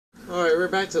Alright, we're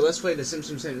back to Let's Play the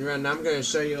Simpsons Hit and Run. Now I'm going to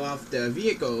show you off the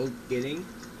vehicle getting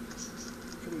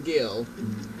from Gill.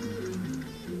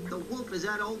 The wolf is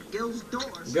at old Gill's door.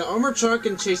 We got Armor Truck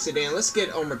and Chase Sedan. Let's get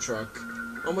Armor Truck.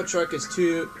 Armor Truck is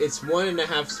it's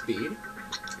 1.5 speed.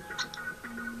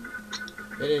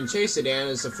 And then Chase Sedan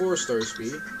is a 4-star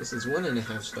speed. This is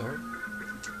 1.5 star.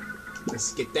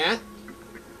 Let's get that.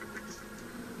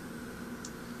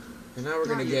 And now we're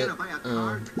going to get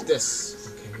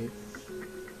this. Okay.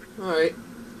 Alright.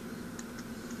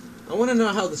 I want to know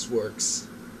how this works.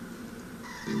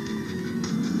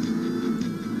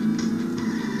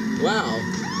 Wow.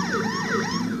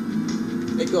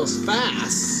 It goes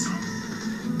fast.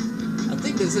 I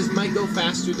think this might go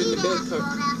faster than the build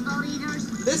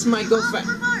car. This might go fast.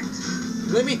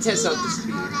 Let me test out the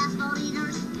speed.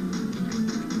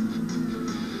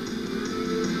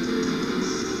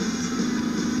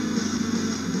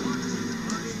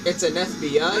 It's an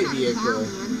FBI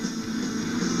vehicle.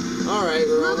 Alright,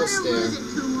 we're almost there.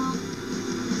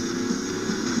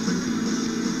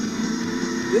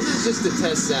 This is just to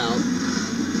test out.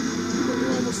 But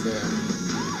we're almost there.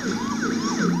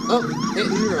 Oh, hit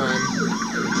and run.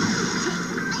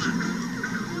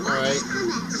 Alright.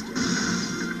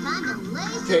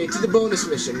 Okay, to the bonus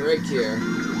mission right here.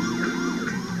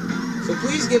 So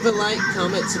please give a like,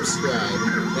 comment, subscribe.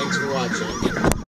 Thanks for watching.